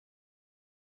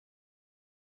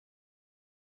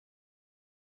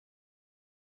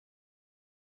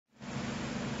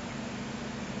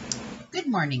Good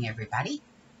morning, everybody.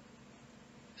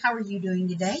 How are you doing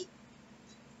today?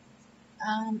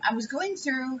 I was going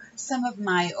through some of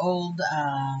my old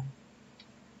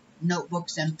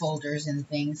notebooks and folders and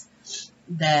things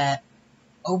that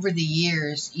over the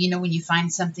years, when you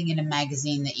find something in a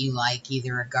magazine that you like,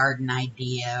 either a garden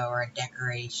idea or a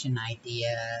decoration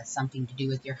idea, something to do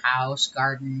with your house,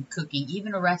 garden, cooking,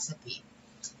 even a recipe,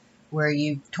 where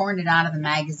you've torn it out of the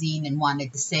magazine and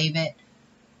wanted to save it.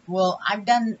 Well, I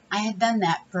had done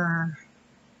that for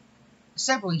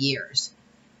several years.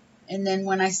 And then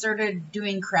when I started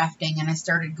doing crafting and I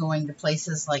started going to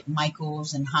places like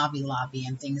Michael's and Hobby Lobby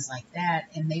and things like that,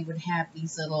 and they would have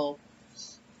these little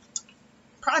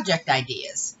project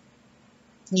ideas,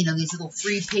 these little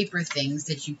free paper things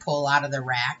that you pull out of the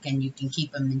rack and you can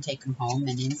keep them and take them home.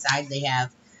 And inside they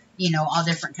have, all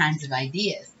different kinds of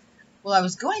ideas. Well, I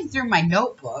was going through my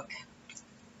notebook,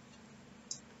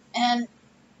 and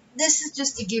this is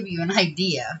just to give you an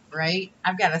idea, right?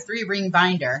 I've got a 3-ring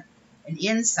binder, and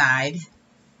inside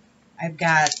I've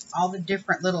got all the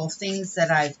different little things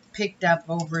that I've picked up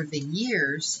over the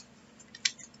years.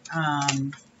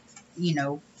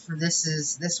 For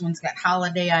this one's got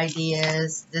holiday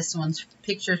ideas. This one's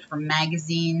pictures from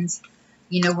magazines,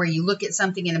 where you look at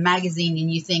something in a magazine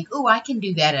and you think, oh, I can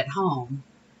do that at home,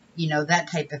 that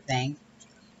type of thing.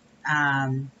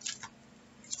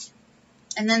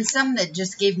 And then some that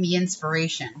just gave me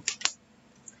inspiration.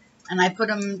 And I put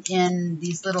them in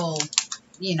these little,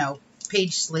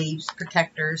 page sleeves,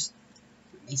 protectors.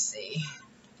 Let me see.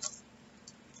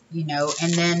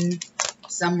 And then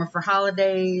some were for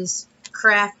holidays,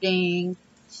 crafting,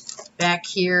 back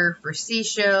here for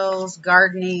seashells,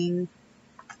 gardening.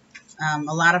 A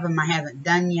lot of them I haven't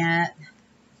done yet.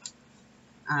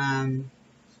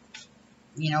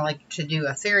 Like to do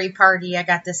a fairy party. I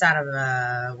got this out of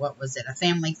a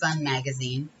Family Fun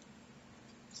magazine.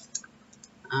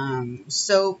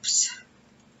 Soaps,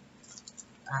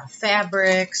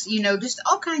 fabrics, just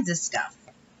all kinds of stuff.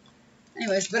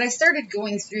 Anyways, but I started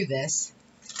going through this,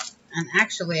 and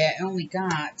actually I only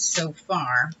got so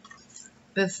far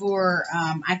before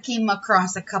I came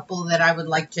across a couple that I would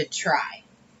like to try.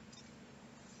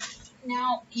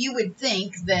 Now, you would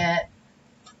think that,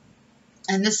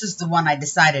 and this is the one I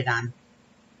decided on.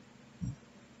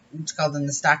 It's called "And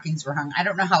the Stockings Were Hung." I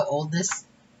don't know how old this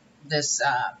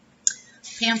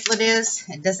pamphlet is.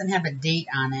 It doesn't have a date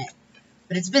on it,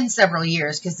 but it's been several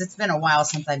years because it's been a while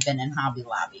since I've been in Hobby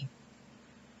Lobby.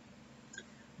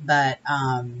 But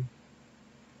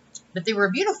they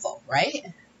were beautiful, right?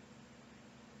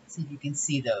 Let's see if you can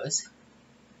see those.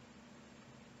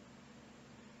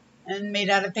 And made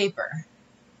out of paper.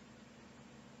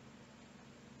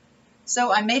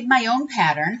 So I made my own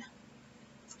pattern.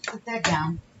 Put that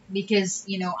down. Because,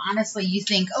 honestly, you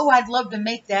think, oh, I'd love to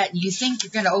make that. And you think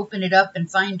you're going to open it up and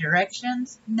find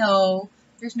directions. No,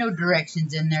 there's no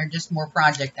directions in there, just more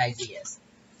project ideas.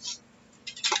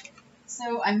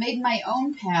 So I made my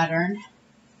own pattern.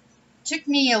 Took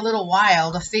me a little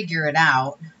while to figure it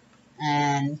out.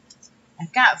 And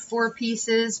I've got 4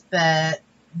 pieces, but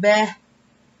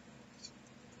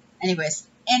anyways,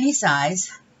 any size.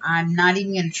 I'm not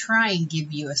even going to try and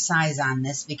give you a size on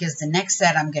this because the next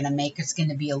set I'm going to make is going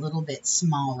to be a little bit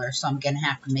smaller, so I'm going to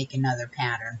have to make another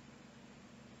pattern.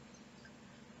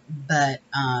 But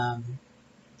I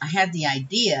had the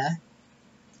idea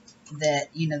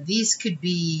that, these could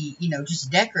be,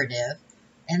 just decorative.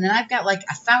 And then I've got like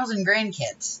 1,000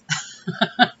 grandkids.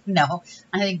 No,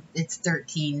 I think it's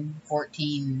 13,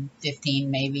 14,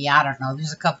 15 maybe. I don't know.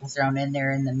 There's a couple thrown in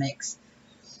there in the mix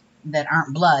that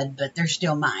aren't blood, but they're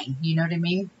still mine. You know what I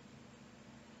mean?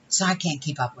 So I can't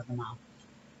keep up with them all.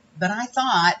 But I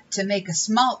thought to make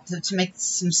to make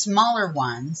some smaller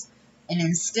ones, and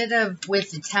instead of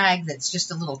with the tag that's just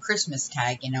a little Christmas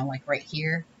tag, like right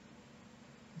here.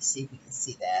 Let's see if you can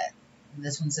see that.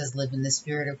 This one says "Live in the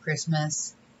Spirit of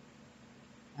Christmas."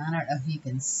 I don't know if you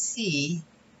can see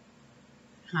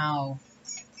how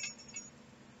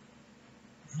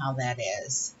that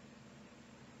is.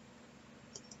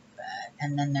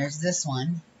 And then there's this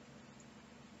one.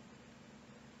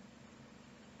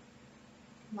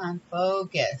 Come on,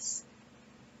 focus.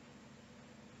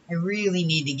 I really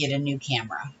need to get a new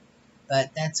camera.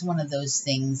 But that's one of those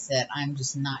things that I'm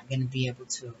just not going to be able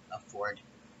to afford.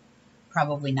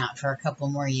 Probably not for a couple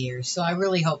more years. So I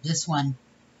really hope this one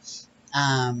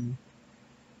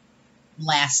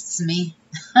lasts me.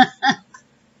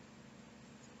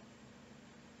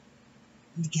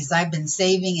 Because I've been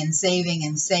saving and saving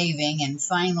and saving and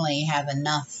finally have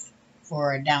enough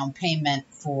for a down payment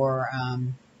for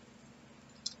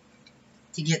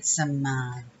to get some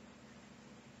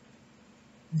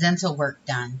dental work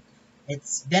done.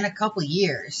 It's been a couple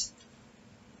years,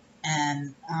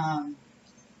 and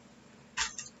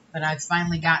but I've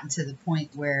finally gotten to the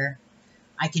point where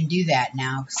I can do that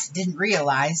now, because I didn't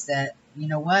realize that, you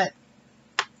know what,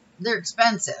 they're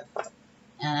expensive.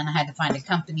 And I had to find a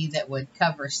company that would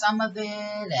cover some of it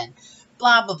and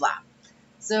blah, blah, blah.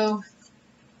 So,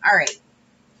 all right.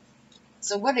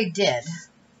 So what I did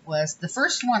was the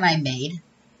first one I made,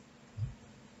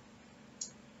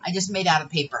 I just made out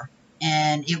of paper.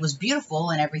 And it was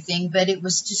beautiful and everything, but it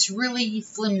was just really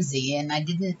flimsy. And I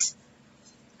didn't,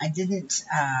 I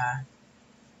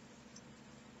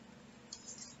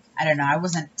don't know, I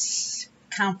wasn't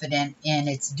confident in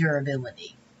its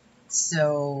durability.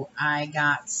 So I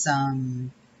got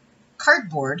some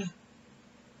cardboard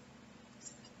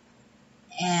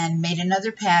and made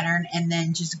another pattern and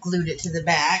then just glued it to the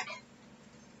back.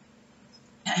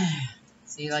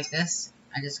 See, like this?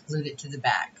 I just glued it to the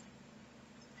back.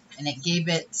 And it gave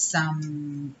it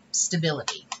some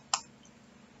stability.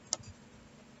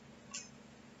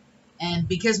 And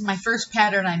because my first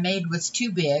pattern I made was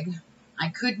too big,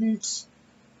 I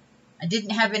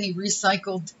didn't have any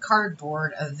recycled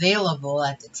cardboard available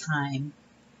at the time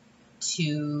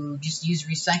to just use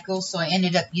recycle, so I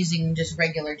ended up using just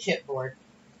regular chipboard.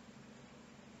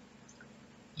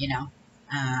 You know,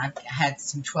 I had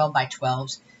some 12 by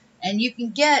 12s, and you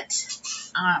can get,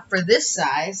 for this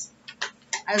size,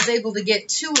 I was able to get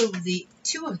two of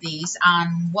these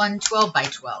on one 12 by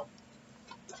 12.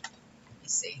 Let me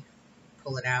see,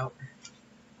 pull it out.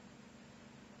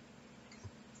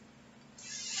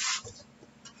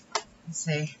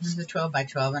 Say this is a 12 by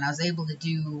 12, and I was able to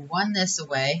do one this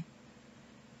way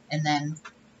and then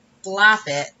flop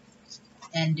it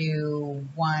and do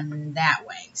one that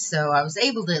way. So I was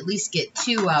able to at least get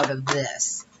two out of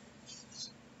this.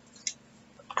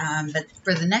 But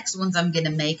for the next ones I'm going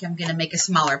to make a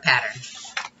smaller pattern,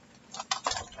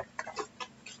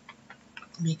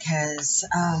 because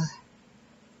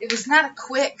it was not a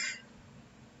quick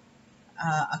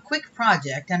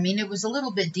project. I mean, it was a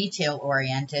little bit detail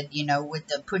oriented, you know, with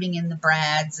the putting in the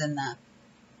brads and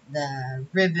the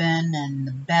ribbon and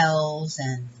the bells,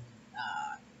 and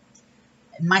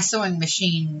my sewing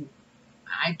machine,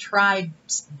 I tried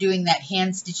doing that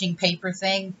hand stitching paper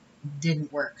thing,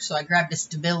 didn't work. So I grabbed a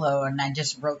Stabilo and I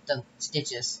just wrote the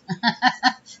stitches.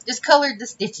 Just colored the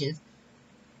stitches.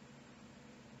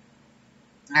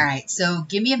 All right, so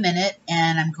give me a minute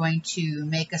and I'm going to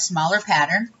make a smaller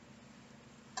pattern.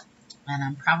 And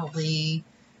I'm probably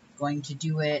going to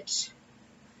do it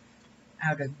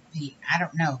out of the, I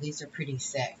don't know, these are pretty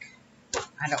thick.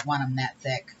 I don't want them that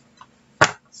thick.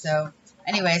 So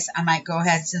anyways, I might go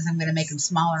ahead, since I'm going to make them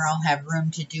smaller, I'll have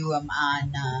room to do them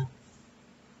on,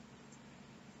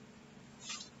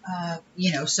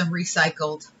 you know, some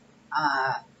recycled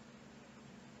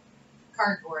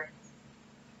cardboard.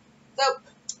 So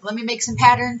let me make some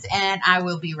patterns and I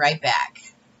will be right back.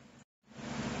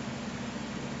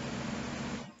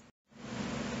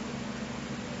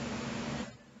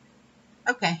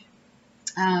 Okay,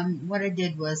 what I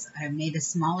did was I made a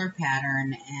smaller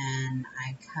pattern and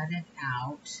I cut it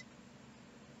out.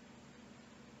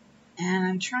 And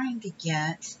I'm trying to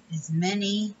get as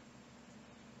many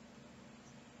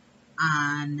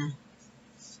on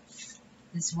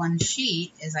this one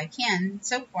sheet as I can.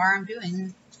 So far I'm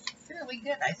doing fairly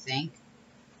good, I think.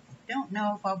 I don't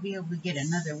know if I'll be able to get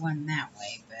another one that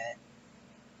way, but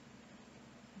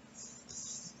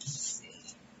let's see.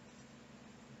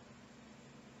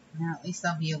 Now at least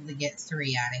I'll be able to get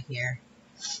 3 out of here.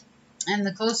 And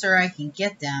the closer I can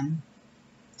get them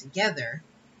together,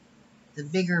 the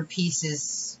bigger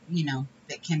pieces, you know,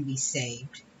 that can be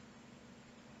saved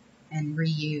and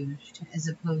reused, as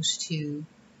opposed to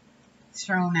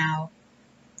thrown out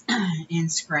in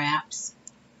scraps.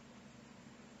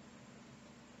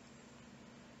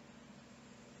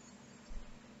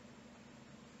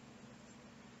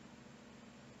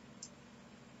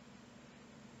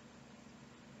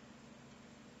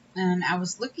 And I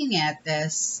was looking at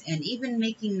this, and even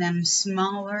making them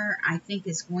smaller, I think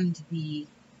is going to be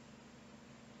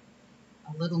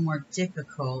a little more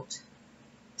difficult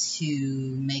to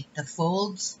make the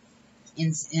folds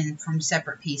in from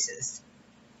separate pieces.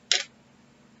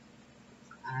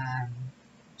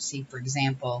 See, for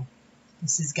example,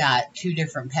 this has got 2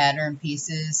 different pattern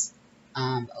pieces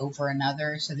over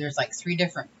another, so there's like 3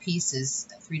 different pieces,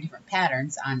 3 different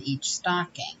patterns on each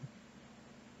stocking.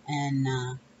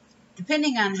 And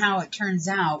depending on how it turns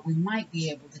out, we might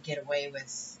be able to get away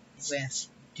with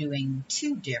doing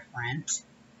 2 different.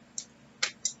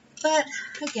 But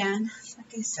again,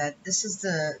 like I said, this is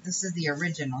the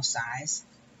original size.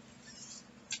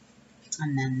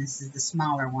 And then this is the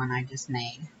smaller one I just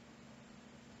made.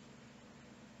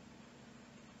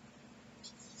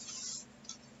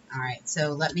 Alright,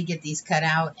 so let me get these cut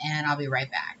out and I'll be right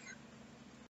back.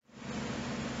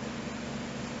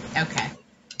 Okay.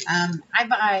 I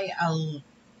buy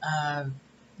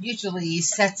usually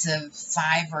sets of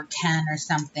 5 or 10 or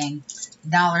something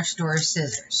dollar store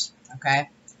scissors. Okay.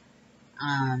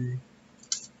 And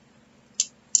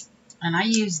I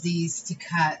use these to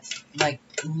cut like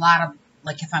a lot of,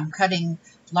 like if I'm cutting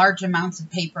large amounts of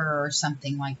paper or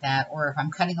something like that, or if I'm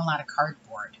cutting a lot of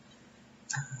cardboard.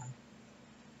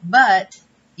 But,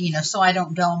 you know, so I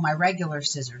don't dull my regular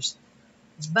scissors.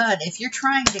 But if you're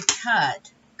trying to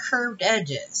cut curved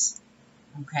edges,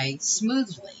 okay,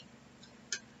 smoothly,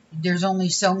 there's only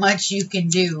so much you can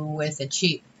do with a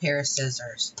cheap pair of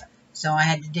scissors. So I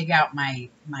had to dig out my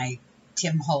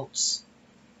Tim Holtz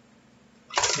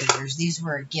scissors. These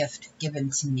were a gift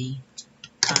given to me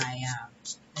by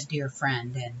a dear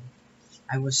friend, and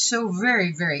I was so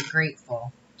very, very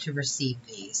grateful to receive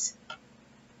these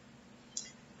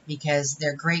because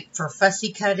they're great for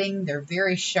fussy cutting. They're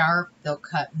very sharp. They'll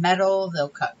cut metal. They'll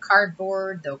cut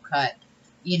cardboard. They'll cut,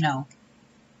 you know,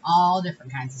 all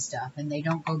different kinds of stuff, and they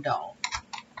don't go dull.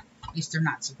 At least they're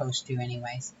not supposed to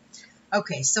anyways.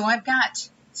 Okay, so I've got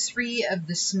 3 of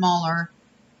the smaller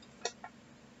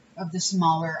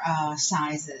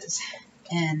sizes,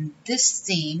 and this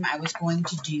theme I was going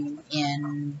to do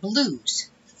in blues.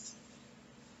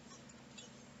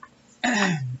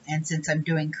 And since I'm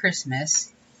doing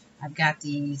Christmas, I've got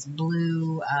these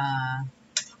blue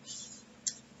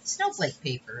snowflake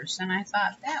papers, and I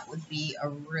thought that would be a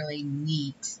really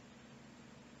neat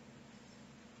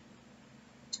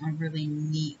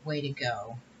way to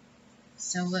go.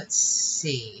 So let's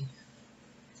see,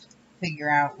 figure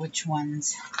out which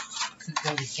ones could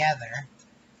go together,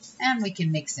 and we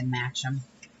can mix and match them.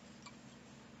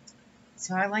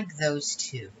 So I like those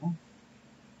 2. I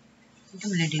think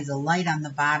I'm going to do the light on the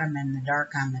bottom and the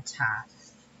dark on the top.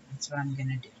 That's what I'm going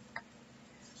to do.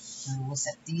 So we'll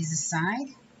set these aside.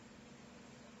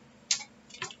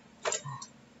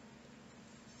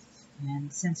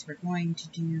 And since we're going to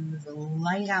do the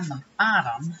light on the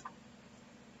bottom...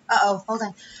 Uh-oh, hold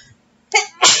on.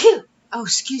 Oh,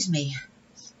 excuse me.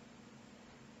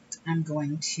 I'm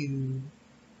going to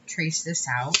trace this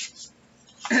out.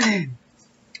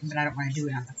 But I don't want to do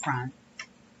it on the front.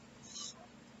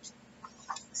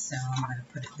 So I'm going to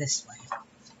put it this way.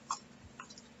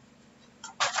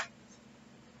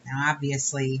 Now,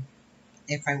 obviously,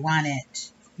 if I want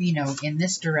it, you know, in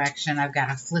this direction, I've got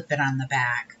to flip it on the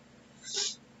back.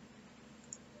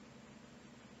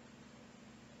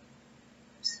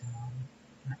 So,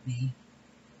 let me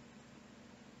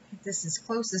get this as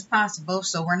close as possible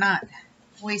so we're not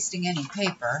wasting any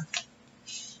paper.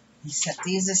 You set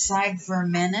these aside for a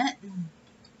minute.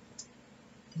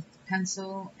 Take the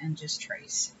pencil and just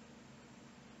trace.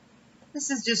 This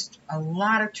is just a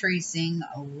lot of tracing,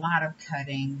 a lot of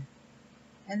cutting,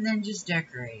 and then just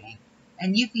decorating.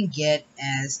 And you can get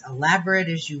as elaborate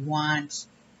as you want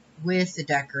with the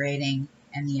decorating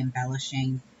and the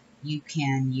embellishing. You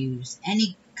can use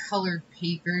any colored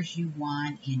papers you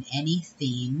want in any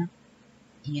theme.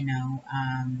 You know,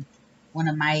 one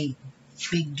of my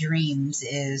big dreams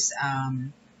is,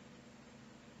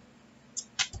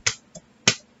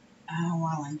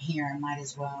 while I'm here, I might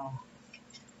as well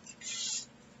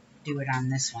do it on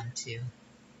this one too.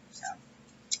 So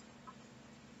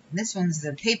this one's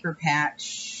the Paper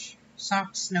Patch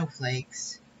Soft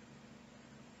Snowflakes.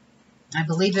 I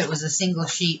believe it was a single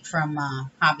sheet from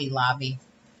Hobby Lobby,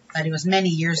 but it was many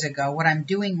years ago. What I'm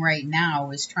doing right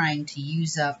now is trying to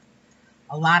use up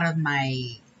a lot of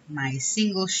my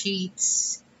single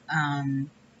sheets,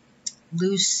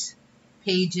 loose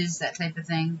pages, that type of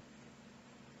thing.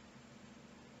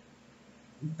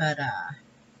 But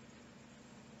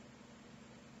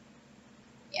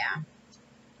yeah,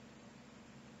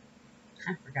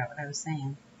 I forgot what I was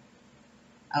saying.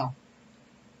 Oh,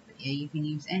 but yeah, you can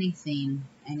use any theme,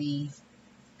 any.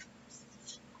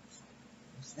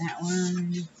 There's that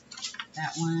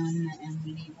one, and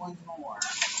we need one more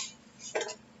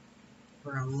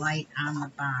for a light on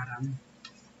the bottom.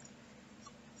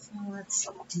 So let's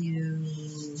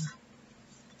do.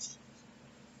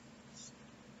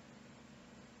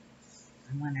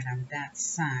 I want it on that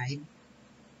side.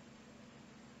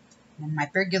 And my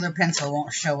regular pencil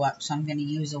won't show up, so I'm going to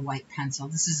use a white pencil.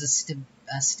 This is a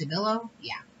Stabilo,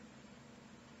 yeah.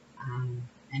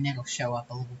 And it'll show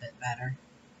up a little bit better.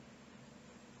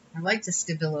 I like the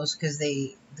Stabilos because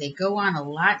they go on a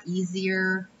lot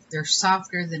easier. They're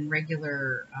softer than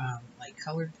regular, like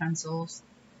colored pencils.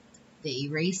 They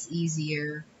erase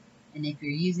easier. And if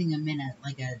you're using them in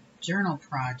like a journal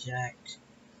project,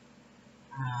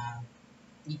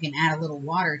 you can add a little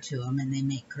water to them and they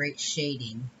make great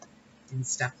shading and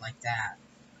stuff like that.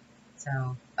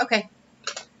 So, okay.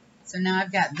 So now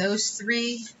I've got those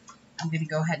 3. I'm going to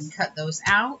go ahead and cut those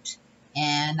out,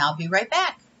 and I'll be right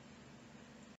back.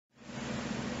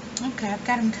 Okay, I've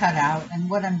got them cut out, and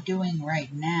what I'm doing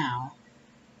right now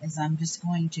is I'm just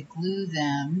going to glue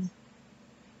them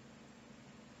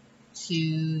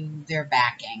to their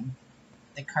backing,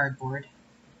 the cardboard.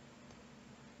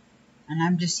 And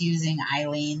I'm just using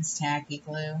Eileen's tacky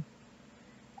glue.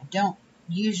 I don't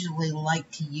usually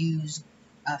like to use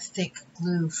a thick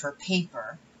glue for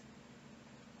paper,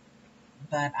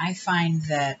 but I find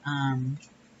that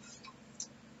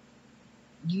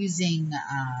using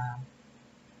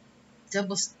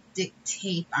double stick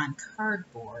tape on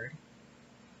cardboard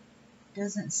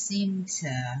doesn't seem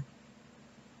to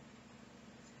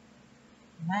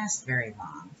last very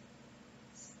long.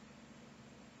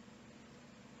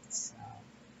 So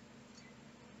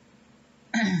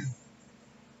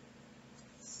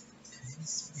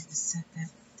just set that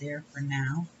there for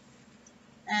now.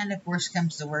 And if worse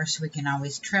comes to worse, we can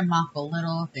always trim off a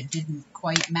little if it didn't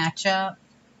quite match up.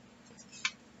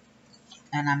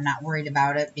 And I'm not worried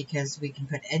about it because we can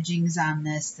put edgings on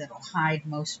this that'll hide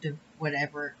most of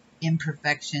whatever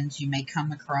imperfections you may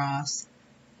come across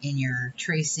in your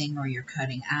tracing or your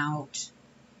cutting out.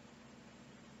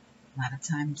 A lot of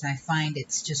times I find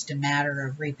it's just a matter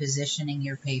of repositioning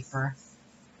your paper.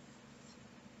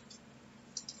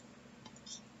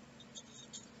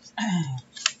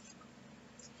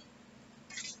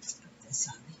 Put this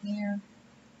on here.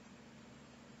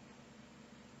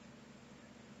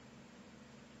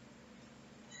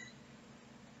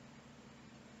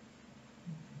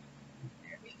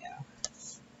 There we go.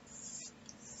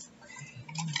 Okay,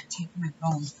 I'm going to take my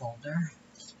bone folder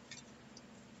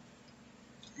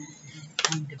and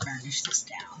I'm going to burnish this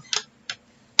down.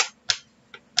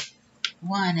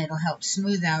 One, it'll help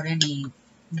smooth out any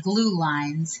glue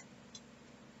lines.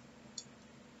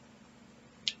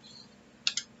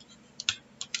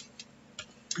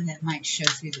 And that might show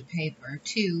through the paper.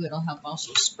 2, it'll help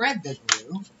also spread the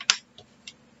glue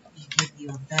and give you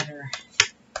a better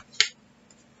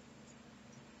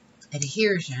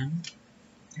adhesion,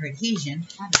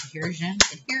 not adhesion,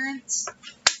 adherence.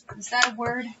 Is that a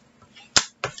word?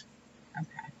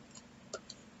 Okay.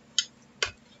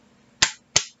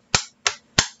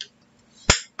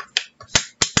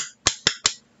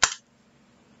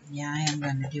 Yeah, I am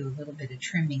going to do a little bit of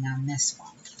trimming on this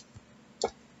one.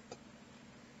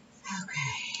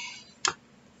 Okay. I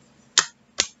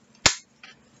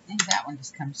think that one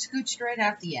just comes scooched right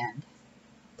out the end.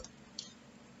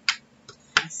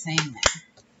 Same there.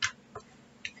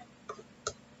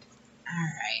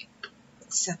 Alright.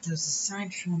 Set those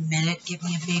aside for a minute. Give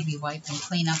me a baby wipe and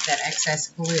clean up that excess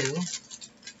glue.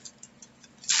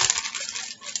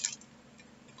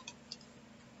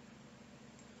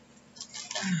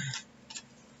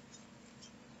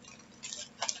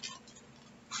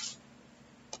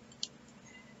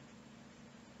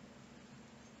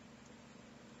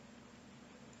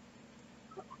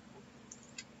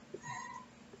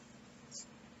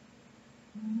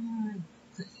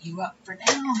 Put you up for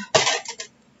now.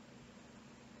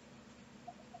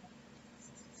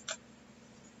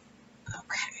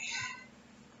 Okay.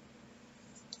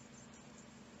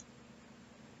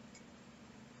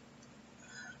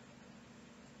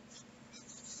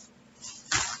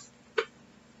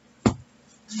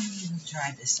 We'll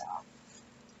dry this off.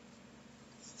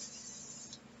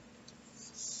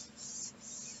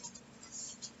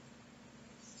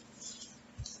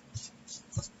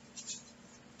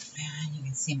 And you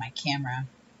can see my camera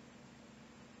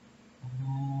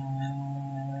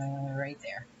right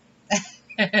there.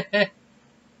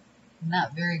 I'm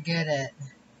not very good at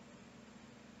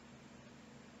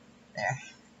there.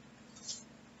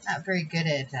 Not very good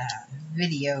at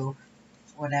video,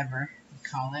 whatever you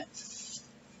call it.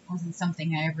 Wasn't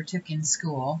something I ever took in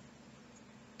school.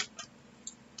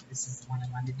 This is the one I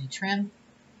wanted to trim.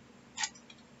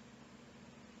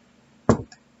 But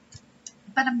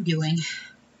I'm doing.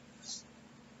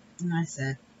 And I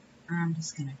said, I'm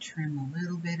just going to trim a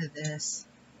little bit of this.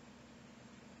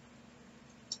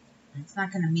 It's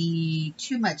not going to be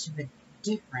too much of a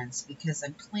difference because I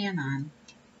plan on,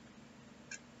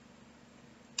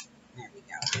 there we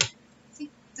go. See,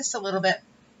 just a little bit.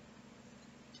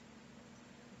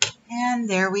 And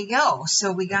there we go.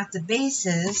 So we got the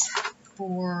bases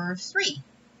for 3.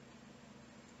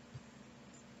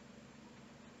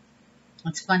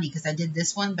 It's funny because I did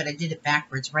this one, but I did it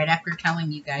backwards. Right after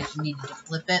telling you guys you needed to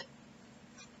flip it,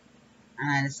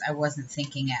 And I wasn't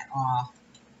thinking at all.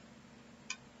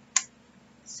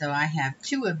 So I have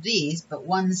 2 of these, but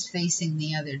one's facing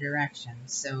the other direction.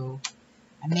 So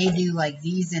I may do like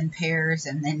these in pairs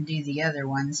and then do the other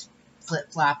ones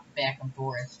flip-flop back and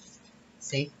forth.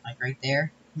 See, like right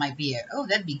there. Might be oh,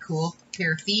 that'd be cool. A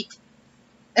pair of feet.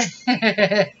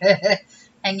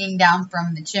 Hanging down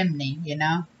from the chimney, you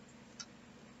know.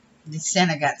 The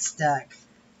center got stuck.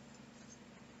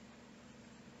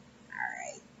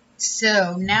 Alright.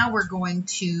 So now we're going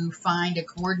to find a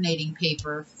coordinating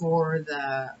paper for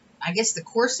the, I guess, the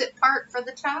corset part for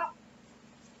the top.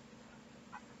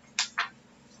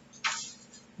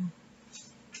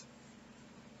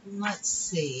 Let's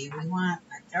see. We want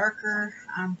a darker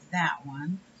on that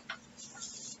one,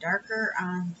 darker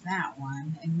on that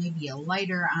one, and maybe a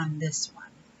lighter on this one.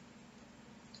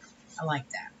 I like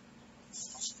that.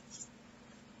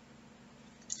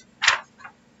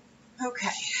 Okay.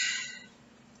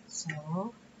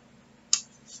 So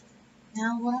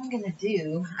now what I'm going to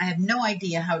do, I have no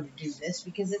idea how to do this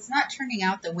because it's not turning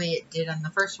out the way it did on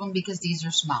the first one because these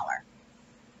are smaller.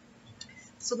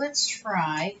 So let's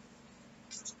try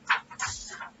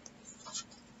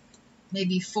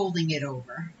maybe folding it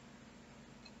over.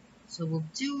 So we'll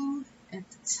do at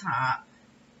the top,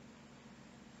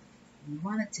 we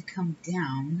want it to come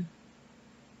down.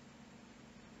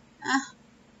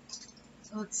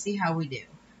 So let's see how we do.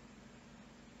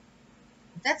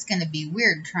 That's going to be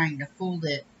weird trying to fold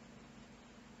it.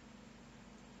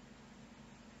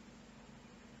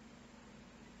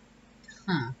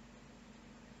 Huh.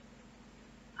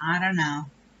 I don't know.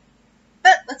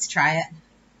 But let's try it.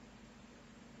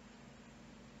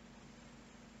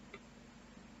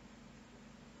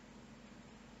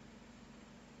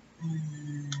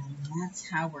 And that's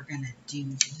how we're going to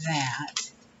do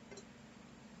that.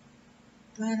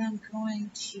 But I'm going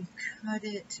to cut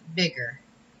it bigger.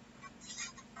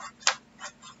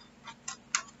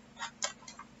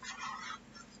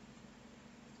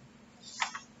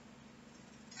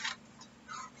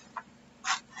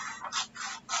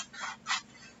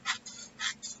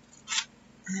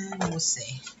 And we'll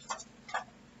see.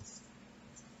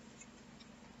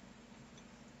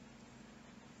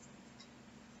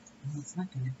 Well, it's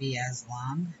not going to be as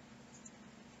long.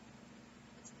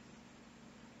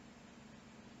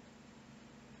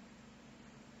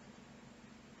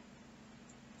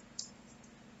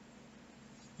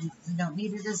 We don't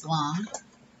need it as long.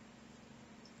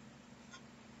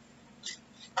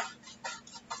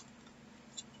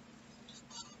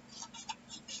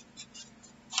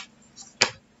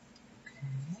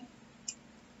 Okay.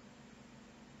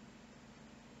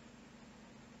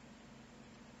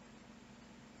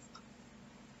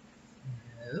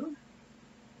 So,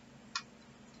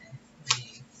 if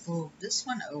we fold this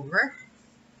one over,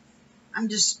 I'm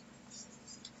just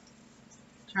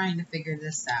trying to figure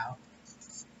this out.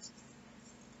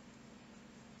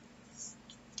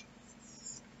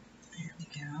 There we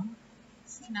go.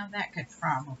 See, now that could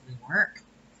probably work.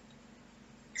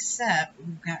 Except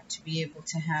we've got to be able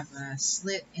to have a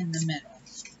slit in the middle.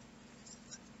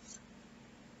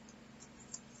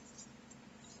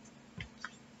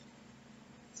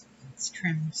 Let's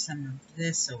trim some of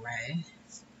this away.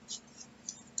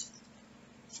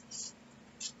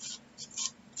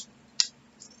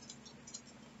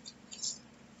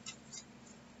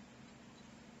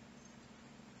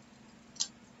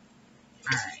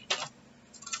 Alright.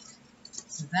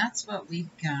 So that's what we've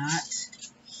got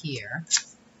here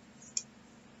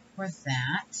for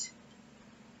that.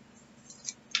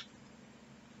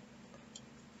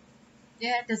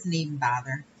 Yeah, it doesn't even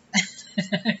bother.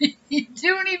 You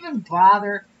don't even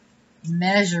bother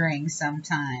measuring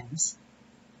sometimes.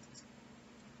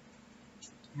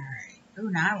 Alright. Oh,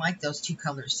 now I like those 2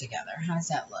 colors together. How does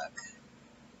that look?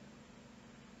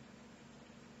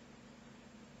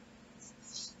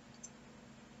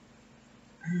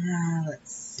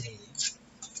 Let's see.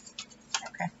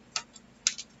 Okay.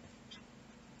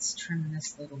 Let's trim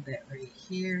this little bit right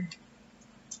here.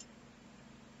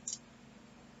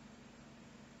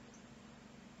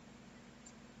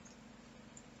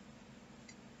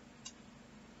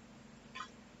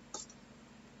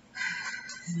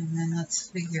 And then let's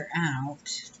figure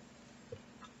out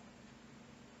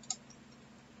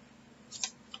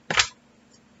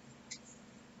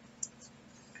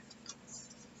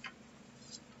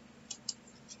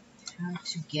how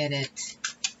to get it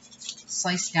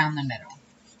sliced down the middle.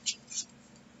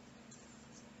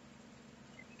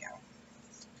 There we go.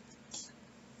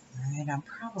 Alright, I'll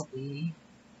probably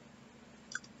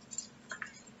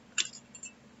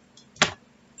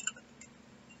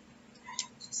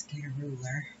just get a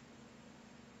ruler.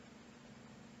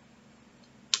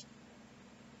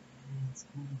 It's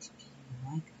going to be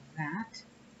like that.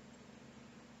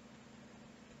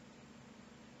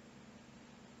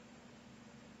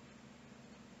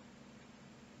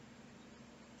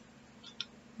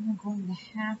 I'm going to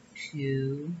have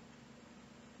to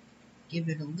give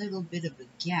it a little bit of a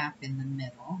gap in the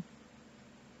middle.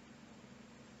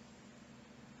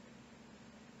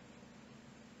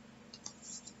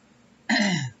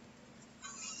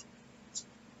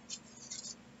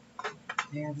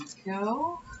 There we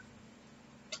go.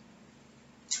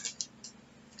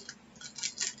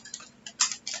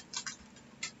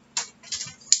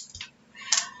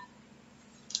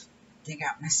 Dig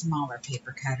out my smaller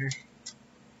paper cutter.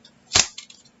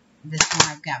 This one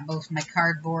I've got both my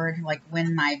cardboard. Like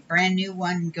when my brand new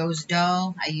one goes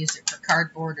dull, I use it for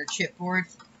cardboard or chipboard.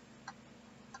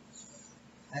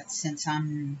 But since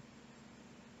I'm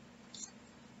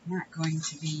not going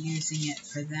to be using it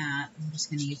for that, I'm just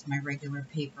going to use my regular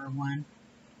paper one.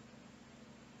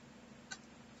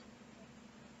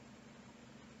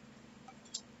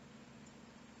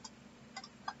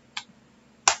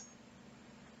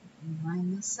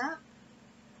 Line this up.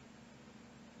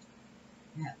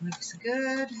 That looks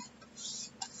good.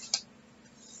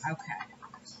 Okay.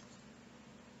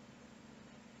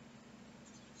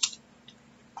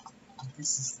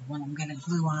 This is the one I'm going to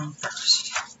glue on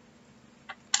first.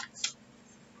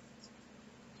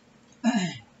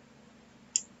 This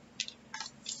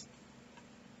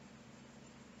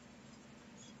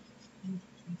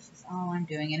is all I'm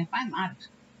doing. And if I'm out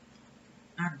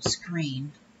of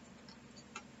screen,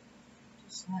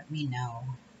 just let me know.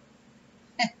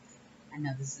 I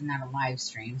know this is not a live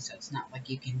stream, so it's not like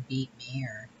you can beat me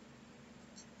or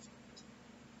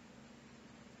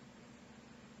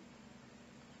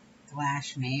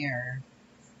flash me or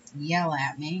yell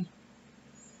at me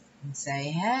and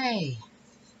say, hey.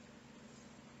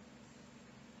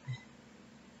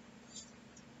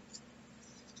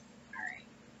 Alright.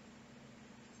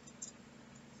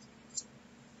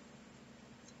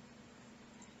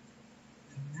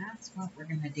 And that's what we're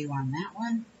going to do on that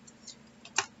one.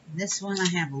 This one I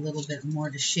have a little bit more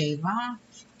to shave off.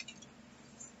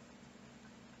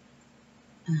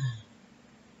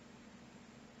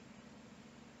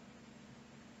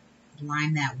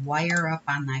 Line that wire up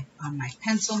on my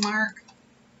pencil mark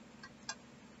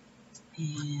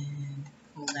and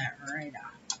pull that right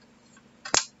off.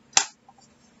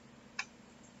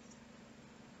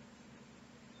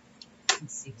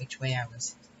 Let's see which way I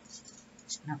was.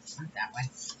 No, not that way.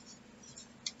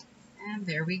 And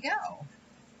there we go.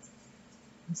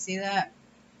 You see that?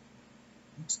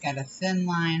 It's got a thin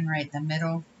line right in the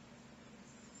middle.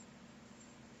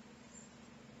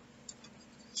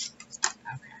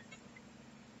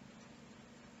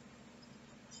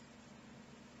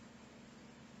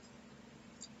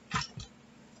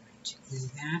 Glue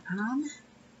that on.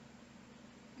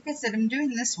 Like I said, I'm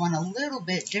doing this one a little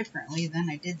bit differently than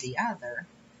I did the other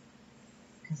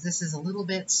because this is a little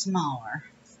bit smaller.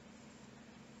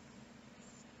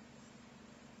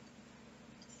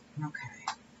 Okay.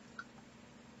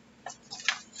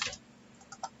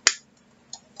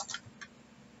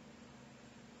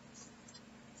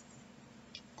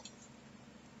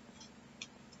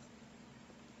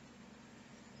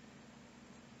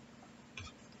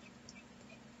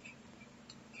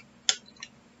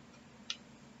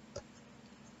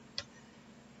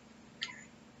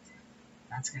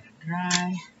 That's going to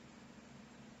dry.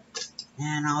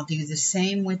 And I'll do the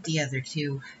same with the other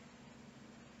two.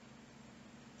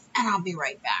 And I'll be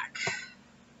right back.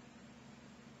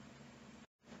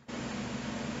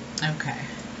 Okay,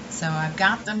 so I've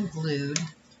got them glued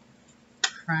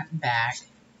front and back.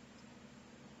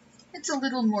 It's a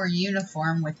little more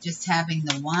uniform with just having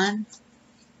the one.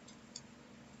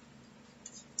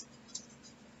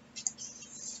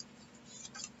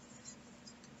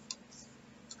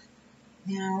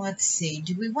 Now, let's see.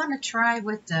 Do we want to try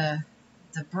with the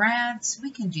brads? We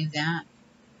can do that.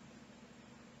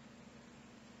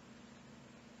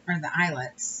 Or the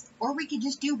eyelets. Or we could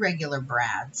just do regular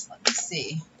brads. Let me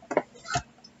see.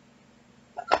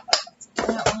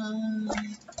 That one.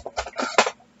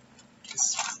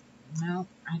 This one. Nope,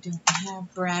 I don't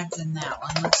have brads in that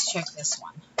one. Let's check this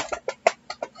one.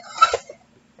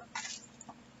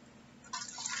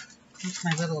 That's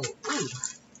my little... Ooh.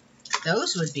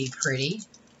 Those would be pretty.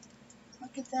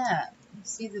 Look at that. You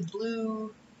see the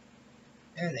blue...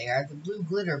 There they are, the blue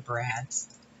glitter brads.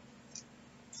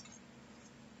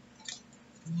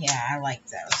 Yeah, I like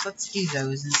those. Let's do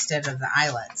those instead of the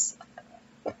eyelets.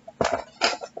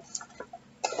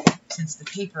 Since the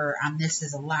paper on this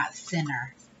is a lot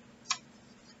thinner,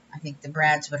 I think the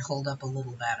brads would hold up a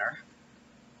little better.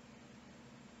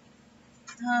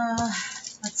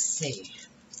 Let's see.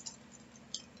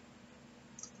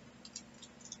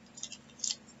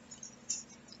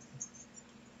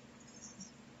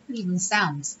 It even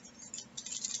sounds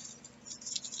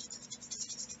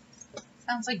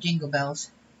like jingle bells.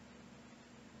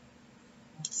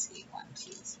 Let's see. 1,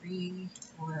 2, 3,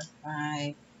 4,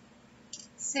 5,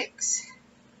 6.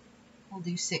 We'll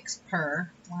do 6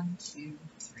 per. 1, 2,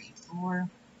 3, 4,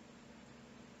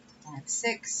 5,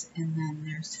 6, and then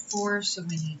there's 4, so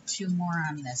we need 2 more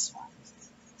on this one.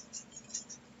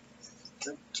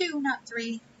 So 2, not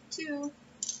 3. 2.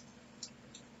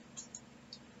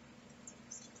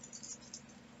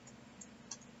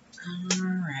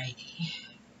 Alrighty.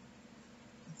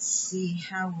 Let's see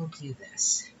how we'll do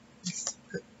this. Let's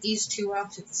put these 2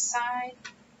 off to the side.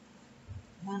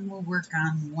 Then we'll work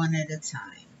on one at a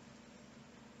time.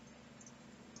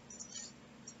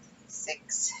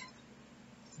 6.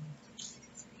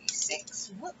 3,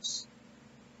 6. Whoops.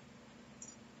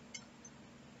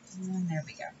 And there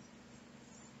we go.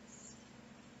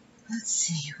 Let's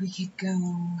see. We could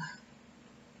go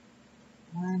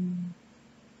 1,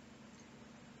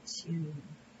 2,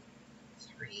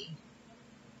 3.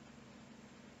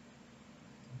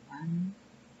 1.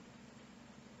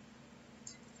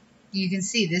 You can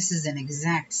see this is an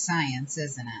exact science,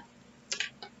 isn't it?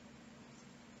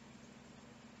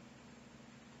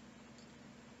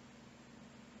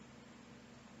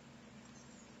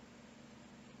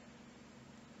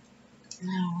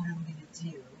 Now what I'm going to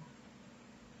do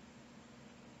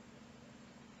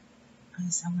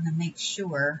is I want to make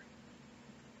sure.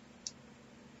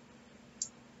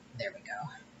 There we go.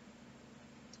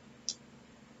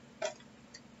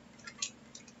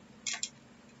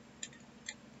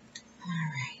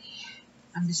 Alrighty.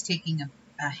 I'm just taking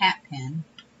a hat pin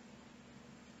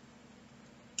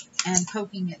and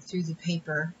poking it through the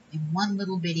paper in one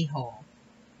little bitty hole.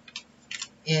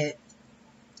 It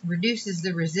reduces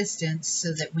the resistance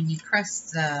so that when you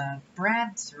press the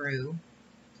brad through,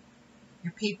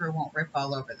 your paper won't rip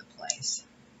all over the place.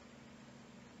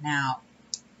 Now,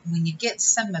 when you get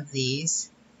some of these,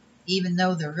 even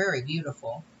though they're very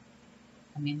beautiful,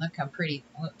 I mean, look how pretty,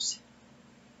 whoops,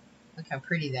 look how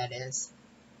pretty that is.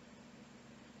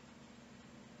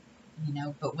 You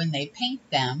know, but when they paint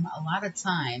them, a lot of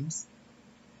times,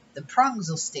 the prongs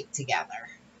will stick together.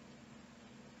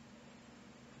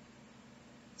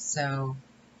 So,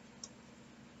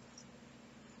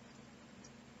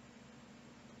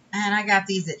 and I got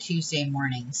these at Tuesday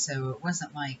morning, so it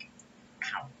wasn't like,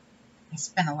 ow, I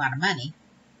spent a lot of money.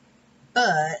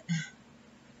 But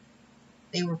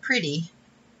they were pretty,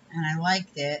 and I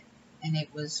liked it, and it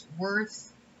was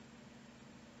worth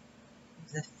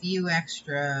the few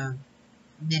extra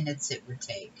minutes it would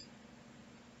take.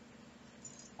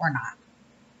 Or not.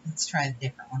 Let's try a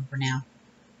different one for now.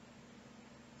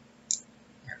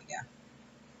 There we go.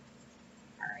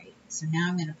 Alright, so now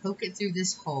I'm going to poke it through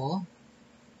this hole.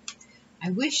 I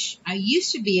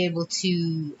used to be able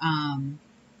to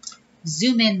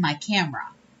zoom in my camera,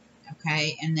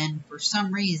 okay? And then for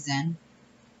some reason,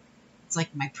 it's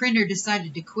like my printer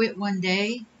decided to quit one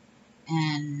day,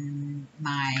 and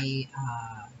my,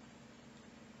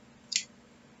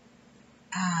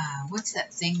 what's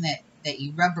that thing that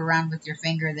you rub around with your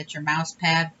finger, that's your mouse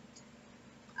pad?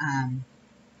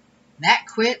 That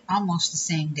quit almost the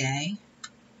same day.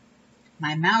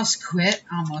 My mouse quit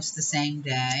almost the same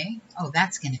day. Oh,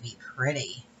 that's going to be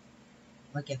pretty.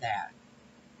 Look at that.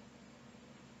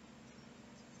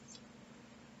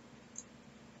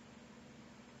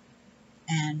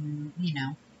 And, you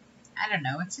know, I don't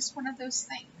know. It's just one of those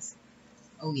things.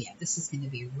 Oh, yeah, this is going to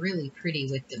be really pretty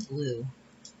with the blue.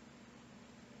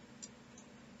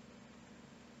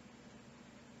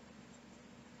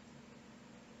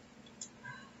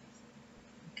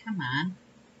 Come on.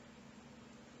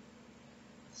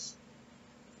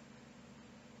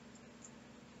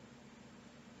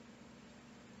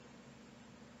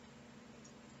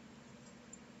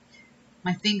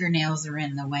 My fingernails are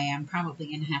in the way. I'm probably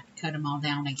going to have to cut them all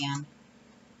down again.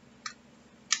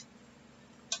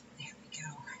 There we go.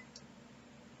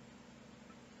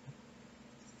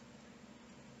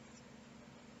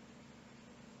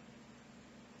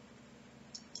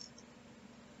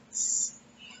 Let's see.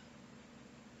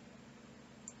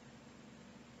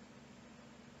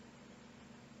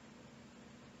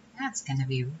 That's going to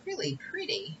be really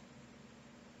pretty.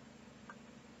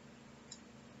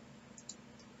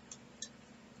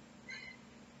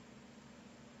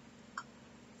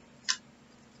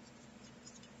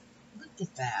 Look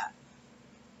at that.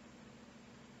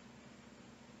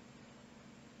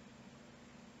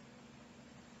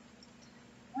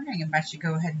 I'm wondering if I should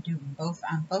go ahead and do them both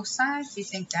on both sides. Do you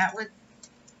think that would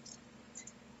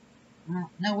Well,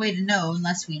 no way to know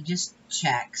unless we just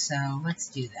check, so let's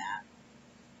do that.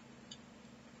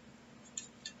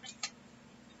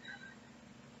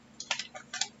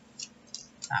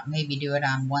 Thought maybe do it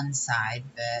on one side,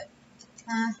 but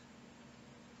there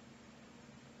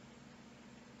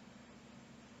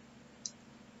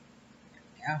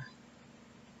we go.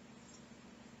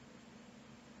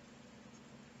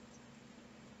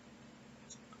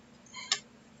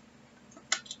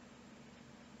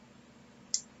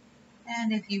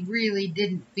 And if you really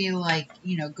didn't feel like,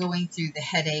 you know, going through the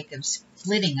headache of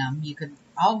splitting them, you could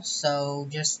also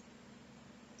just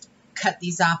cut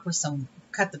the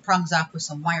prongs off with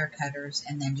some wire cutters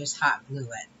and then just hot glue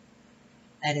it.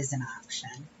 That is an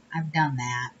option. I've done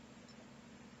that.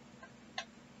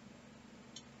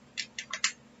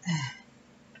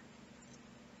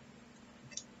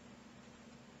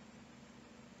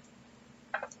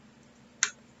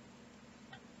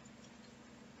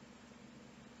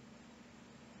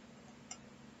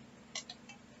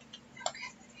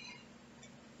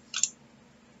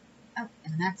 Oh,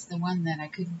 and that's the one that I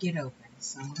couldn't get open.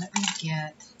 So let me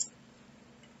get...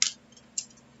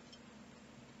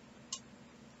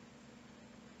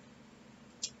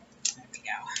 There we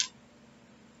go.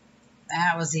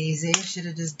 That was easy. Should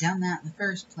have just done that in the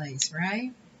first place,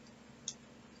 right?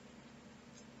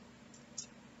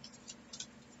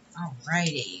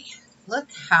 Alrighty. Look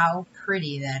how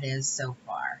pretty that is so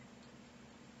far.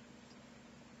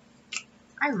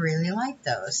 I really like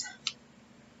those.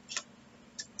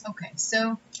 Okay,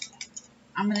 so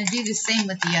I'm going to do the same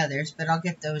with the others, but I'll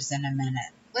get those in a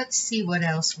minute. Let's see what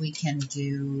else we can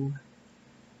do.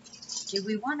 Do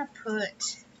we want to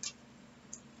put...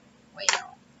 Wait, no.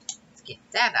 Let's get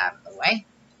that out of the way.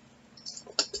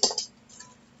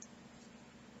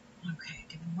 Okay,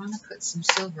 do we want to put some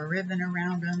silver ribbon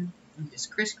around them and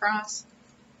just crisscross?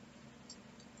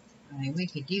 I mean, we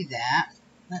could do that.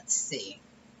 Let's see.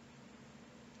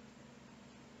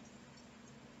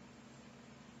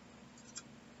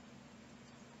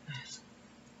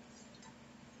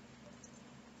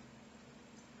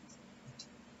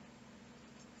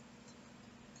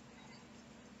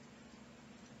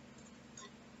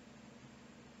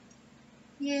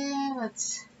 Yeah,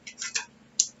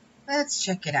 let's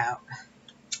check it out.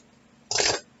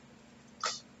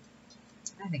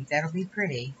 I think that'll be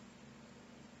pretty.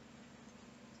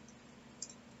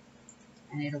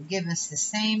 And it'll give us the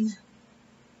same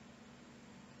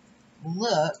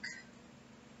look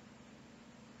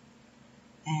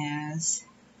as,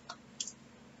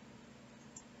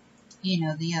 you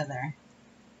know, the other.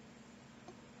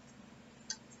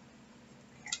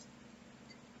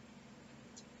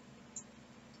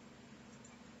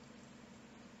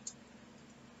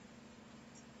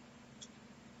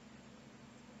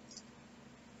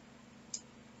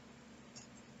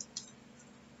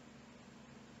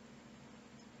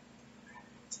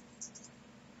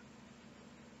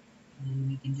 And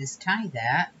we can just tie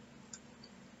that.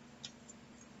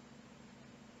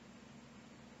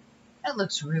 That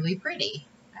looks really pretty.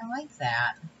 I like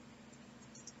that.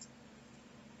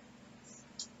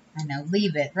 I know,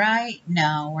 leave it, right?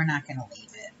 No, we're not going to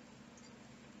leave it.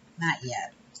 Not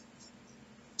yet.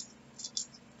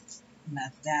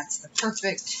 But that's the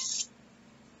perfect...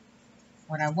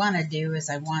 What I want to do is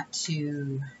I want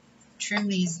to trim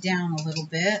these down a little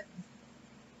bit.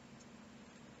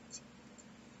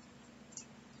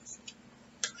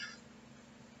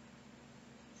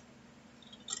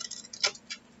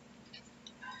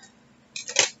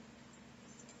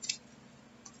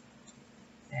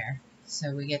 There.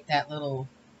 So we get that little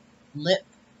lip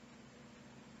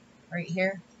right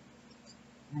here.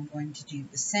 I'm going to do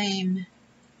the same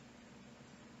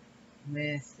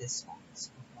with this one.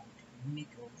 So we're going to make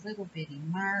a little bitty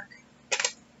mark.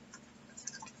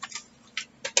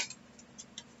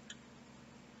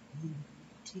 And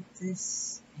take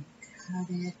this and cut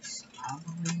it all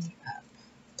the way up.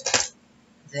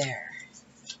 There.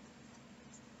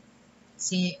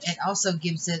 See, it also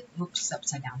gives it, whoops,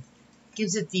 upside down.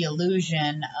 Gives it the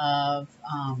illusion of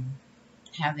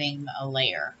having a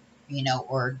layer, you know,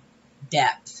 or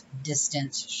depth,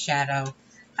 distance, shadow,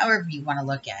 however you want to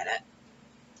look at it.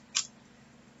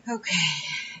 Okay,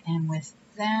 and with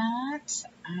that,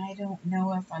 I don't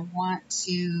know if I want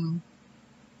to,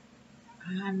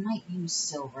 I might use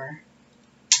silver.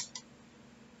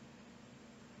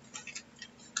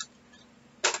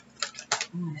 I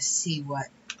want to see what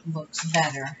looks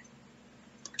better.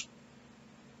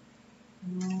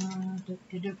 I've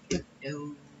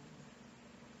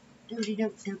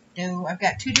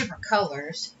got two different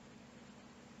colors.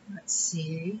 Let's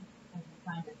see if I can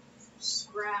find a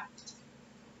scrap.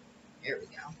 There we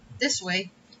go. This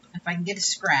way, if I can get a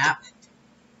scrap,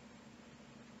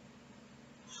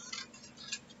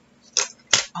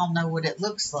 I'll know what it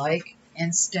looks like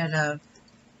instead of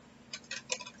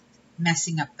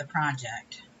messing up the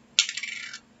project.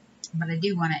 But I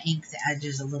do want to ink the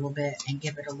edges a little bit and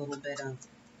give it a little bit of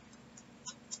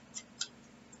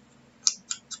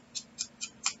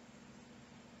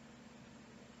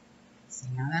see,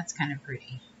 now that's kind of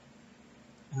pretty.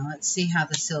 Now let's see how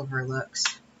the silver looks.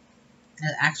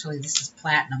 Actually, this is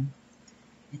platinum.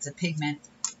 It's a pigment.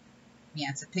 Yeah,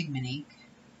 it's a pigment ink.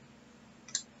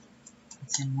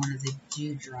 It's in one of the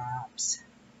dewdrops.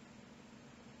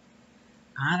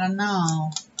 I don't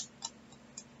know.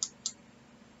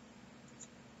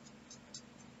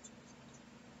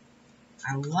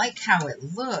 I like how it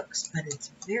looks, but it's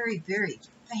very, very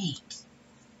faint.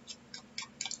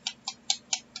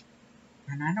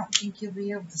 And I don't think you'll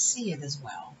be able to see it as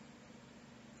well.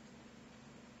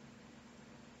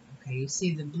 Okay, you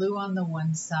see the blue on the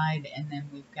one side, and then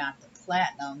we've got the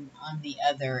platinum on the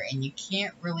other, and you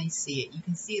can't really see it. You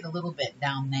can see it a little bit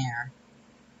down there.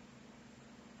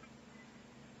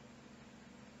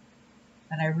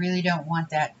 But I really don't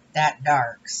want that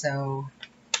dark, so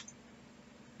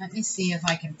let me see if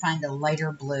I can find a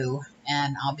lighter blue,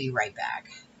 and I'll be right back.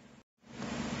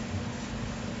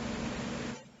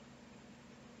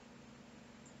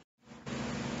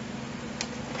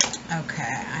 Okay,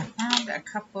 I found a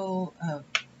couple of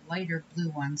lighter blue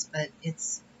ones, but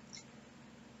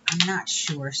I'm not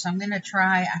sure, so I'm going to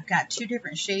try. I've got two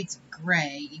different shades of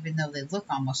gray, even though they look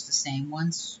almost the same.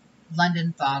 One's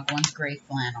London Fog, one's Gray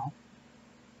Flannel.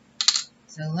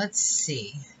 So let's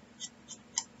see.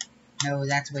 No,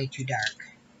 that's way too dark.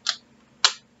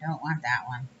 Don't want that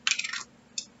one.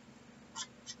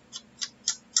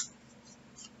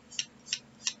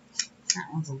 That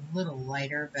one's a little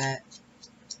lighter, but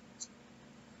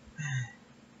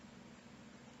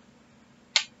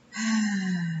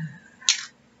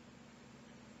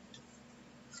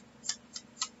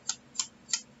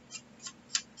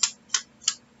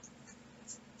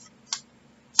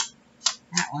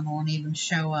that one won't even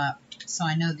show up, so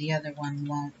I know the other one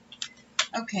won't.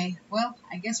 Okay, well,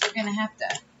 I guess we're going to have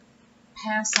to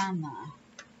pass on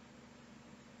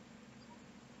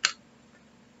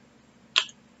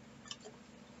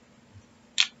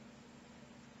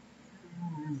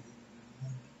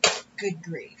good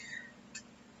grief.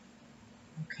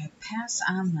 Okay, pass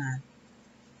on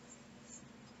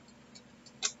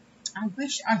I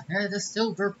wish I had a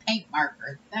silver paint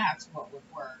marker. That's what would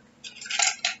work.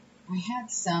 I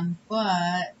had some,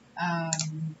 but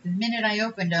the minute I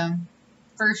opened them,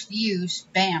 first use,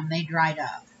 bam, they dried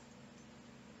up.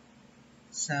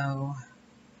 So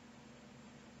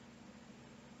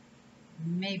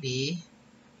maybe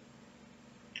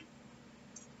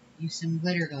use some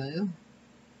glitter glue.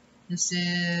 This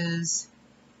is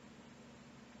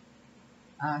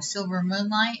Silver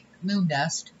Moonlight, Moon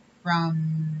Dust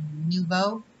from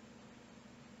Nuvo.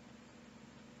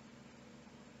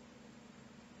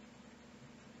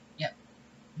 Yep,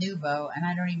 Nuvo, and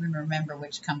I don't even remember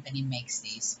which company makes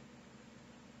these.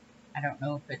 I don't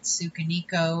know if it's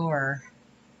Sukaniko or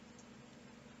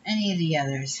any of the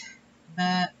others,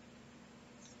 but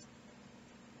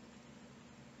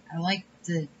I like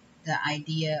the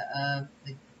idea of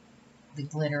the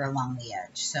glitter along the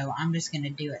edge, so I'm just going to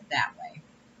do it that way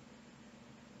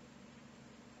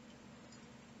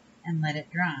and let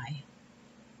it dry.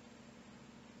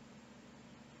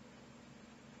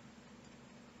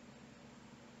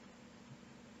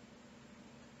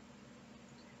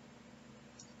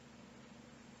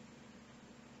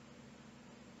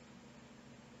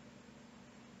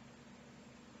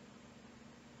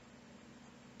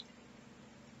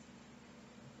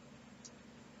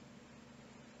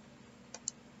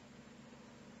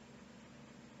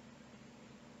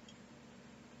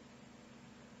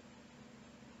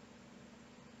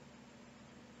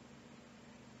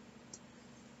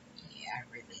 I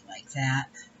really like that.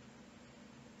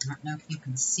 I don't know if you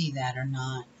can see that or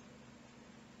not.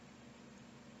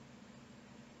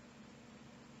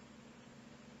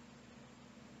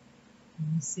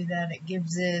 You see that? It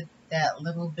gives it that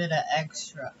little bit of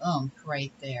extra oomph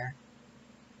right there.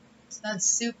 It's not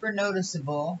super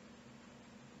noticeable.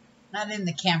 Not in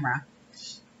the camera.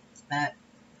 But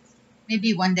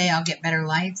maybe one day I'll get better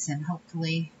lights and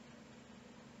hopefully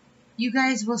you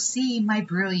guys will see my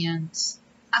brilliance.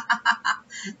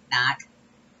 Not.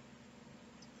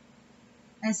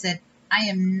 I said, I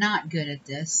am not good at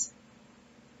this.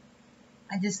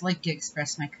 I just like to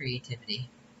express my creativity.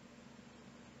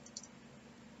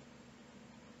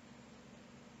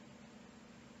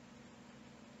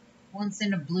 Once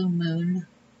in a blue moon,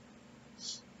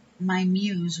 my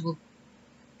muse will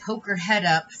poke her head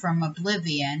up from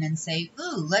oblivion and say,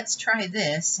 ooh, let's try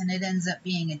this, and it ends up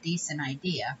being a decent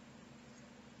idea.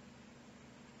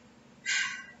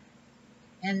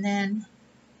 And then,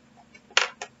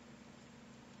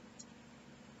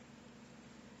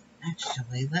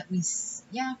 actually, let me,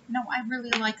 yeah, no, I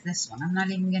really like this one. I'm not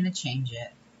even going to change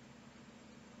it.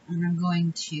 And I'm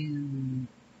going to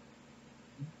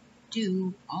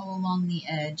do all along the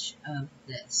edge of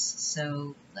this.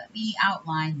 So let me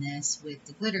outline this with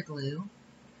the glitter glue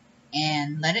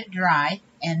and let it dry,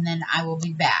 and then I will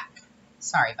be back.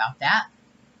 Sorry about that.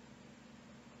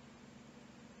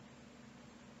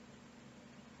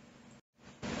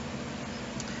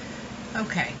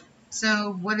 Okay,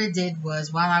 so what I did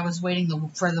was, while I was waiting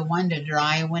for the one to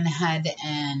dry, I went ahead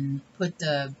and put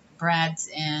the brads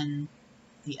in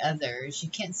the others. You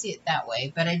can't see it that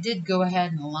way, but I did go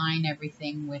ahead and align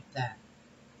everything with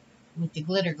the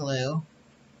glitter glue.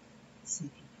 Let's see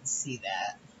if you can see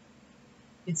that.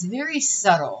 It's very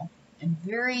subtle and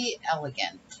very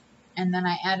elegant. And then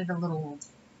I added a little,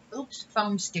 oops,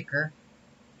 foam sticker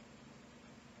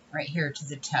right here to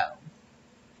the toe.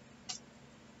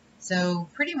 So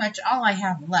pretty much all I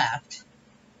have left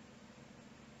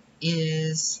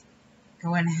is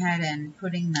going ahead and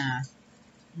putting let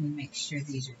me make sure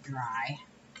these are dry.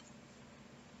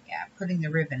 Yeah, putting the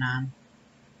ribbon on.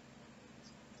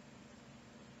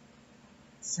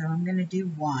 So I'm going to do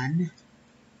one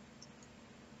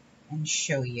and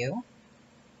show you.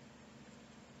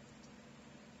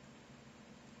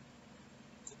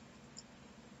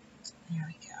 There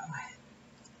we go.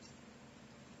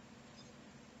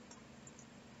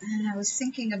 And I was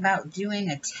thinking about doing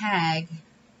a tag,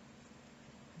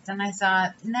 but then I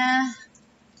thought, nah,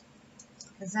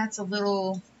 because that's a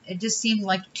little, it just seemed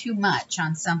like too much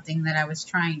on something that I was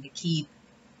trying to keep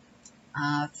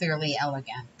fairly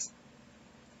elegant.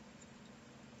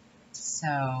 So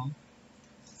all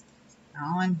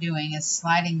I'm doing is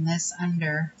sliding this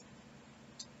under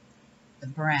the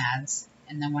brads,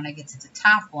 and then when I get to the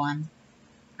top one,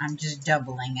 I'm just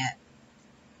doubling it.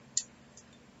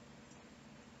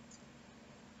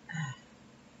 There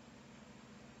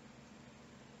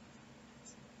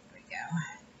we go.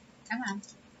 Come on.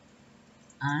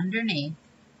 Underneath.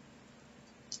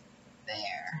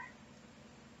 There.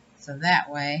 So that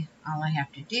way, all I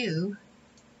have to do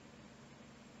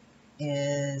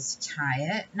is tie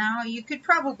it. Now, you could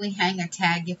probably hang a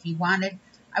tag if you wanted.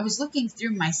 I was looking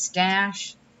through my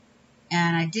stash,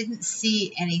 and I didn't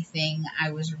see anything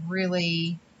I was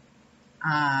really,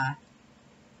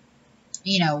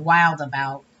 wild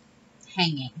about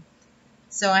hanging.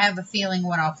 So I have a feeling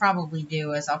what I'll probably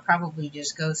do is I'll probably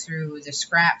just go through the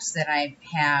scraps that I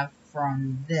have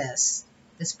from this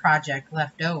project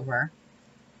left over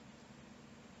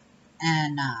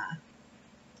and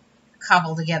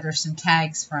cobble together some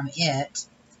tags from it.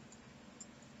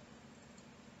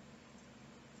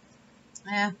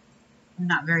 Yeah, I'm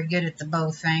not very good at the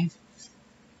bow thing.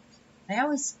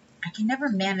 I can never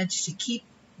manage to keep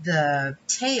the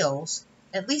tails,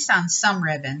 at least on some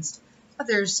ribbons.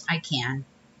 Others I can,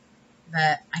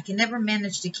 but I can never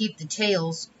manage to keep the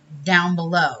tails down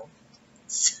below.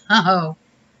 So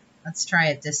let's try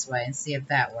it this way and see if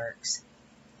that works.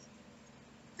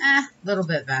 A little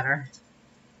bit better.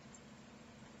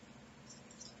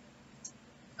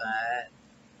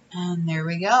 And there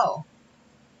we go.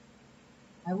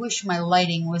 I wish my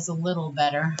lighting was a little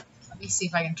better. Let me see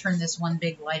if I can turn this one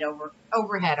big light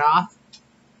overhead off.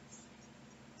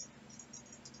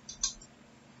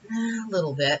 A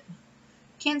little bit.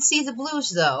 Can't see the blues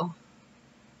though.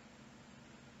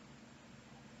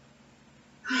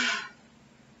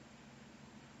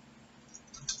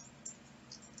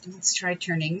 Let's try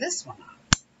turning this one off.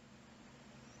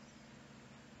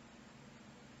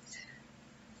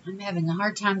 I'm having a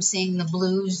hard time seeing the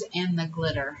blues and the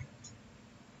glitter.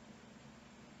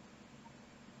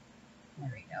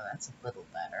 There we go, that's a little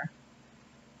better.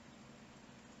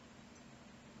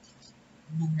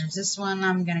 And then there's this one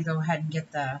I'm going to go ahead and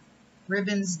get the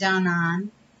ribbons done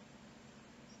on.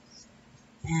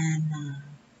 And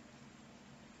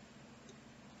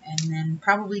then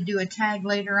probably do a tag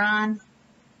later on.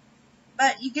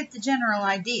 But you get the general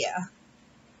idea.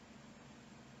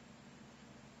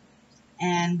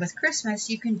 And with Christmas,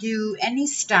 you can do any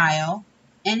style,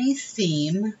 any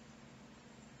theme.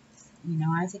 You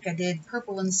know, I think I did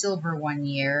purple and silver one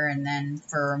year, and then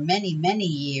for many, many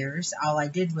years, all I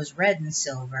did was red and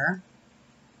silver.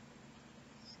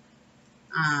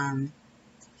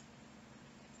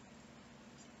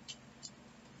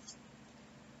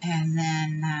 And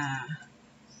then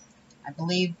I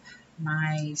believe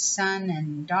my son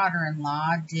and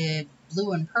daughter-in-law did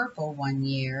blue and purple one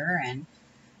year, and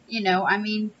You know, I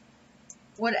mean,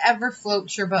 whatever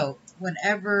floats your boat,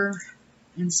 whatever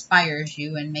inspires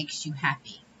you and makes you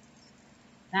happy.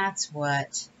 That's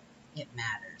what it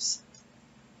matters.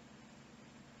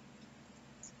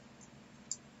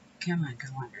 Come on,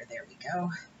 go under. There we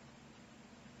go.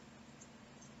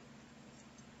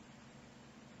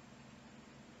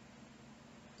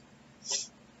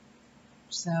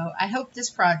 So I hope this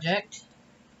project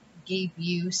gave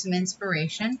you some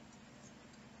inspiration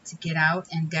to get out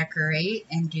and decorate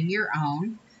and do your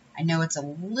own. I know it's a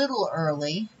little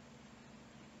early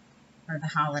for the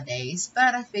holidays,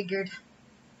 but I figured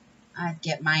I'd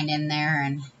get mine in there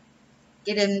and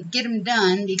get them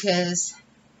done, because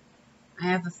I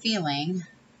have a feeling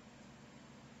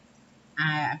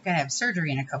I've got to have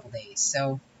surgery in a couple days.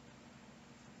 So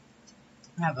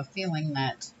I have a feeling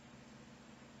that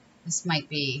this might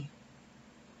be,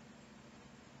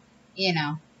 you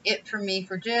know, it for me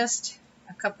for just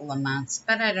a couple of months,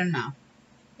 but I don't know.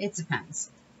 It depends.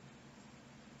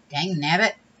 Dang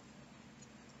nabbit.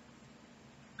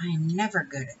 I am never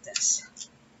good at this.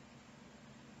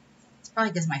 It's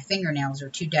probably because my fingernails are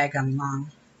too daggum long.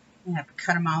 I'm going to have to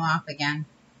cut them all off again.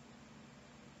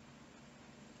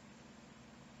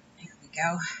 There we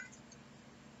go.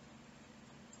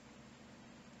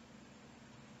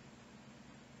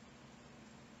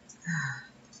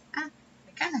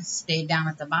 It kind of stayed down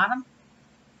at the bottom.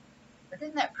 But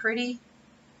isn't that pretty?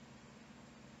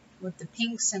 With the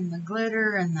pinks and the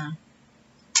glitter and the...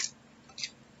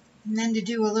 And then to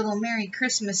do a little Merry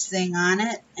Christmas thing on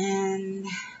it, and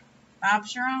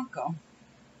Bob's your uncle.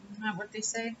 Isn't that what they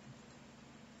say?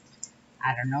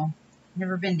 I don't know.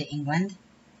 Never been to England.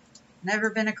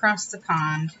 Never been across the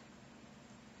pond.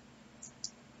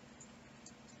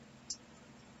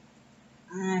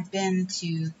 I've been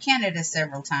to Canada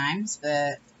several times,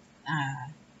 but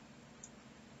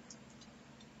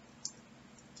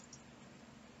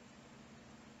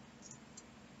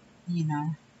you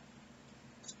know,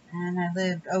 and I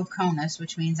lived Oconus,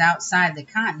 which means outside the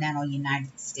continental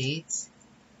United States.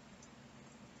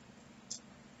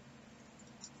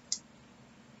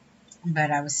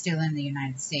 But I was still in the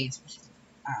United States,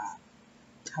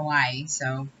 Hawaii,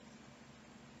 so,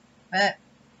 but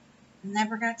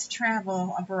never got to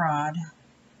travel abroad.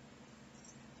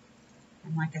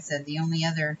 And like I said, the only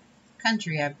other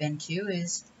country I've been to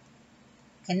is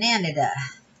Canada.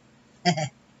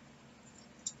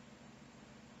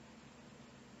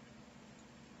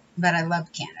 But I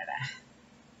love Canada.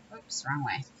 Oops, wrong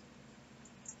way.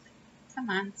 Come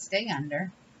on, stay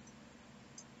under.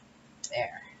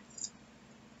 There.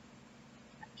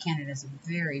 Canada's a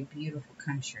very beautiful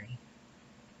country.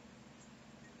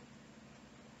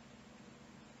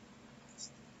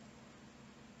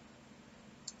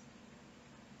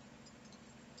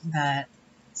 But,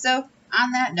 so,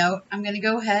 on that note, I'm going to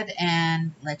go ahead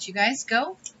and let you guys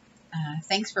go.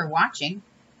 Thanks for watching.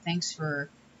 Thanks for,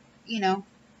 you know,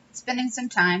 spending some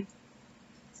time.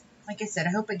 Like I said,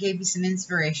 I hope I gave you some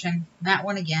inspiration. That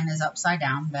one, again, is upside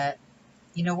down, but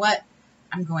you know what?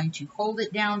 I'm going to hold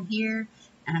it down here,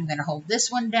 and I'm going to hold this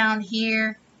one down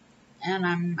here, and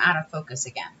I'm out of focus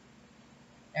again.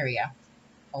 There we go.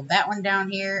 Hold that one down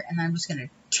here, and I'm just going to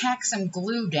tack some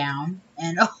glue down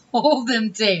and hold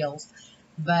them tails.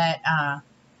 But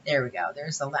there we go.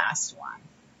 There's the last one.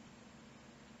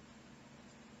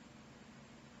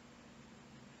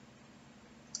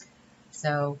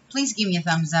 So please give me a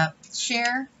thumbs up,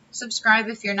 share, subscribe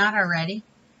if you're not already,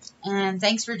 and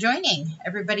thanks for joining.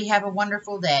 Everybody have a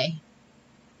wonderful day.